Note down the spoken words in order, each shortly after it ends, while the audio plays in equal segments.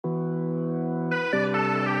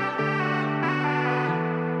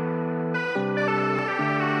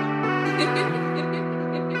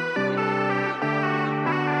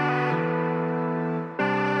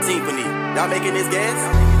Not making this gas.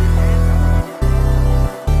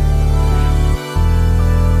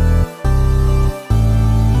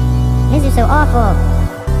 This is so awful.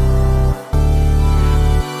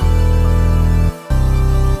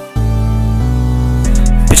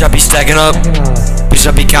 Bitch, I be stacking up. Bitch,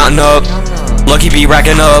 I be counting up. Lucky be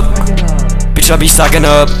racking up. Bitch, I be stacking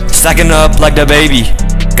up like the baby.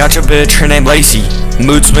 Got your bitch, her name Lacey.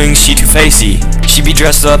 Mood swings, she too facey. She be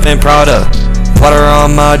dressed up in Prada. Water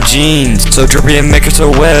on my jeans, so drippy and make her so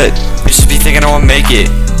wet. Bitches be thinking I won't make it.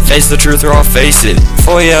 Face the truth or I'll face it.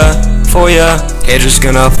 For ya, haters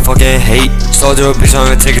gonna fucking hate. Stole to a bitch, I'm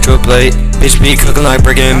gonna take her to a plate. Bitch be cooking like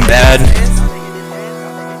Breaking Bad.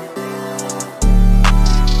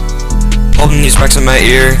 Holding these racks in my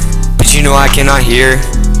ear, bitch you know I cannot hear.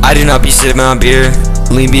 I do not be sipping my beer.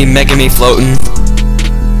 Lean be making me floating.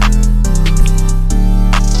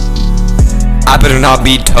 I better not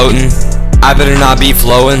be toting. I better not be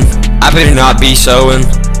flowing. I better not be showing.